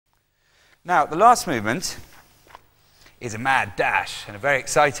Now, the last movement is a mad dash, and a very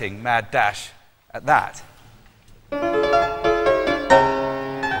exciting mad dash at that.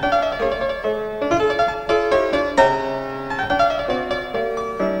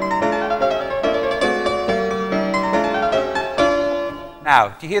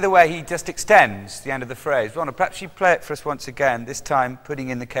 Now, do you hear the way he just extends the end of the phrase? Ronald, perhaps you play it for us once again, this time putting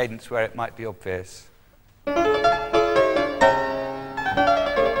in the cadence where it might be obvious.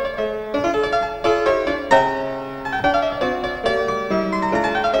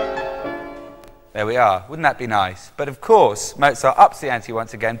 There we are. Wouldn't that be nice? But of course, Mozart ups the ante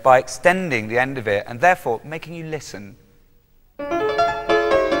once again by extending the end of it and therefore making you listen.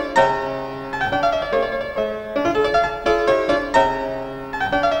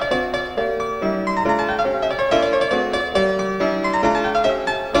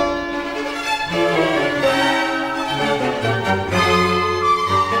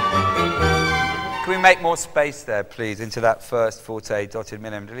 Can we make more space there, please, into that first forte dotted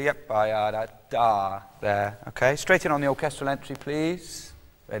minimum? Yep, da, there. Okay, straight in on the orchestral entry, please.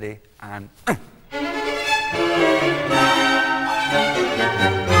 Ready, and...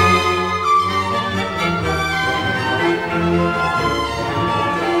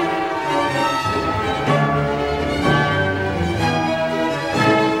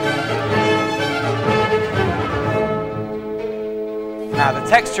 Now, the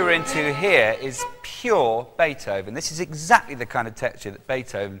texture we're into here is pure Beethoven. This is exactly the kind of texture that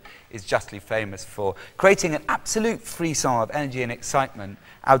Beethoven is justly famous for, creating an absolute frisson of energy and excitement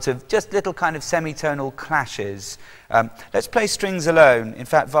out of just little kind of semitonal clashes. Let's play strings alone, in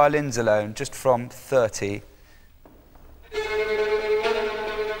fact violins alone, just from 30.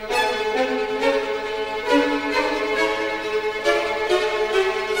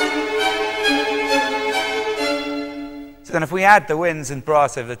 Then if we add the winds and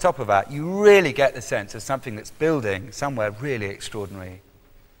brass over the top of that, you really get the sense of something that's building somewhere really extraordinary.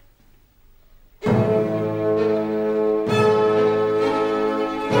 Now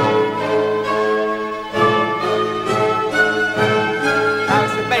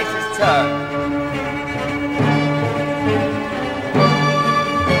it's the bass's turn.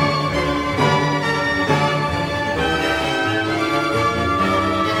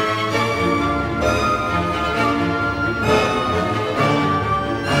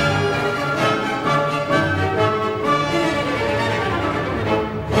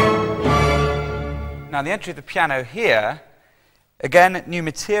 Now, the entry of the piano here, again, new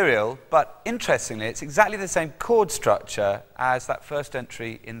material, but interestingly, it's exactly the same chord structure as that first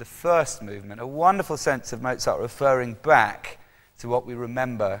entry in the first movement. A wonderful sense of Mozart referring back to what we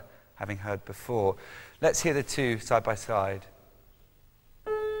remember having heard before. Let's hear the two side by side.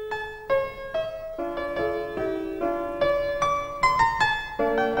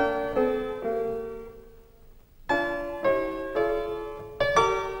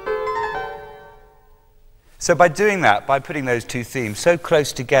 So by doing that, by putting those two themes so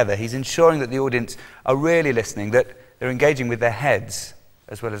close together, he's ensuring that the audience are really listening, that they're engaging with their heads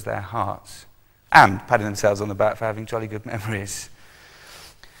as well as their hearts, and patting themselves on the back for having jolly good memories.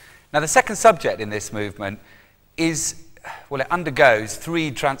 Now, the second subject in this movement is, well, it undergoes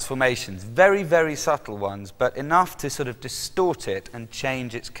three transformations, very, very subtle ones, but enough to sort of distort it and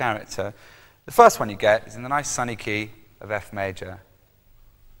change its character. The first one you get is in the nice sunny key of F major.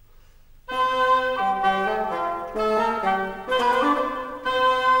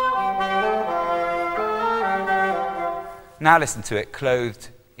 Now listen to it, clothed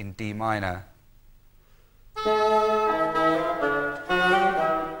in D minor.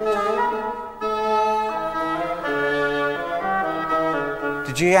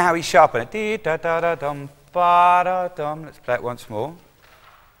 Did you hear how he sharpened it? Dee da da da dum ba da dum. Let's play it once more.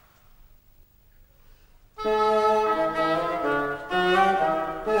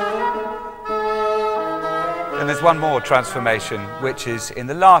 And there's one more transformation, which is in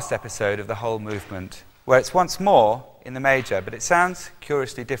the last episode of the whole movement, where it's once more in the major, but it sounds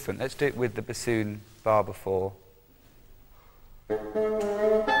curiously different. Let's do it with the bassoon bar before.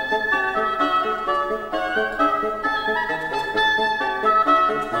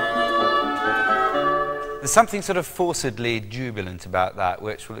 There's something sort of forcedly jubilant about that,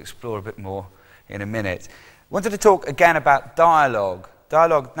 which we'll explore a bit more in a minute. I wanted to talk again about dialogue.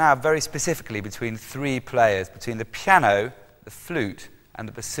 Dialogue now very specifically between three players, between the piano, the flute, and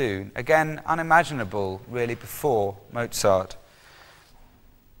the bassoon. Again, unimaginable, really, before Mozart.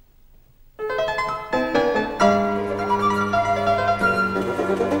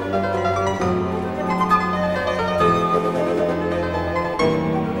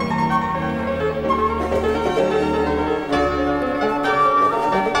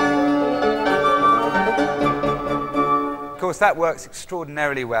 course, that works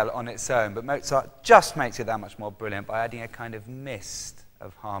extraordinarily well on its own, but Mozart just makes it that much more brilliant by adding a kind of mist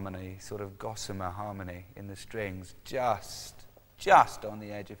of harmony, sort of gossamer harmony in the strings, just on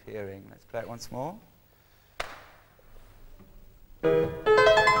the edge of hearing. Let's play it once more.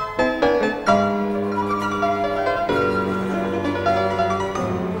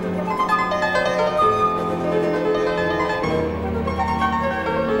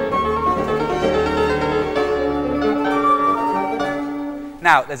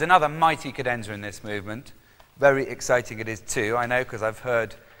 Now, there's another mighty cadenza in this movement. Very exciting it is too, I know, because I've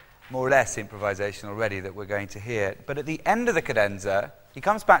heard more or less improvisation already that we're going to hear. But at the end of the cadenza, he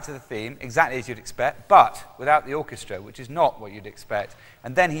comes back to the theme, exactly as you'd expect, but without the orchestra, which is not what you'd expect.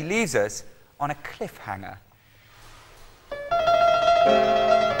 And then he leaves us on a cliffhanger.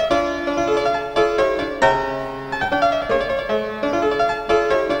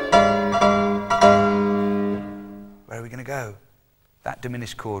 Where are we going to go? That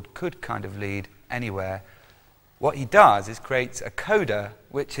diminished chord could kind of lead anywhere. What he does is creates a coda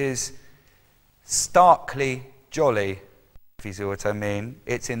which is starkly jolly, if you see what I mean.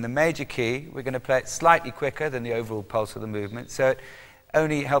 It's in the major key. We're going to play it slightly quicker than the overall pulse of the movement, so it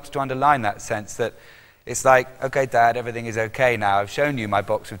only helps to underline that sense that it's like, okay, Dad, everything is okay now. I've shown you my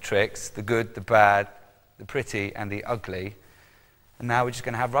box of tricks, the good, the bad, the pretty, and the ugly. And now we're just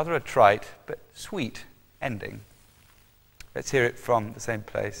going to have rather a trite but sweet ending. Let's hear it from the same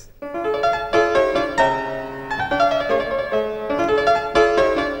place.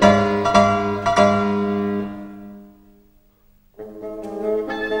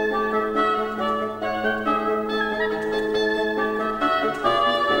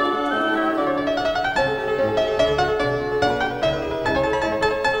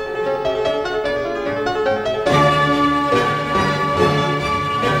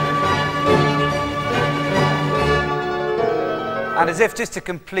 And as if just to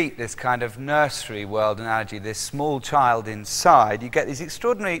complete this kind of nursery world analogy, this small child inside, you get these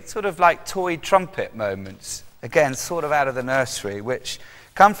extraordinary sort of like toy trumpet moments, again, sort of out of the nursery, which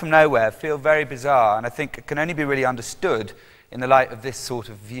come from nowhere, feel very bizarre, and I think can only be really understood in the light of this sort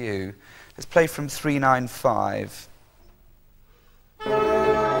of view. Let's play from 395. Here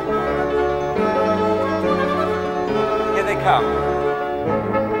they come.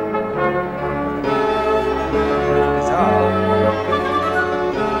 Bizarre.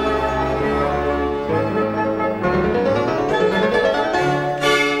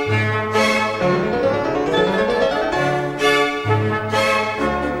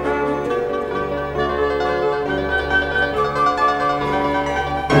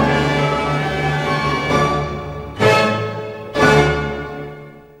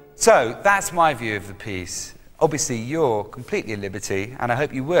 So, that's my view of the piece. Obviously, you're completely at liberty, and I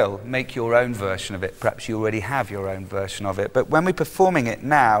hope you will make your own version of it. Perhaps you already have your own version of it. But when we're performing it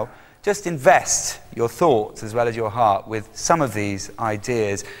now, just invest your thoughts as well as your heart with some of these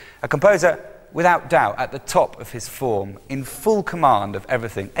ideas. A composer, without doubt, at the top of his form, in full command of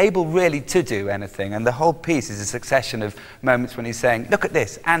everything, able really to do anything. And the whole piece is a succession of moments when he's saying, look at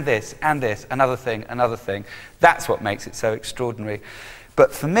this, and this, and this, another thing, another thing. That's what makes it so extraordinary.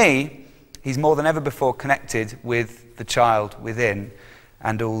 But for me, he's more than ever before connected with the child within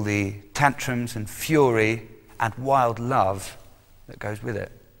and all the tantrums and fury and wild love that goes with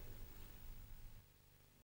it.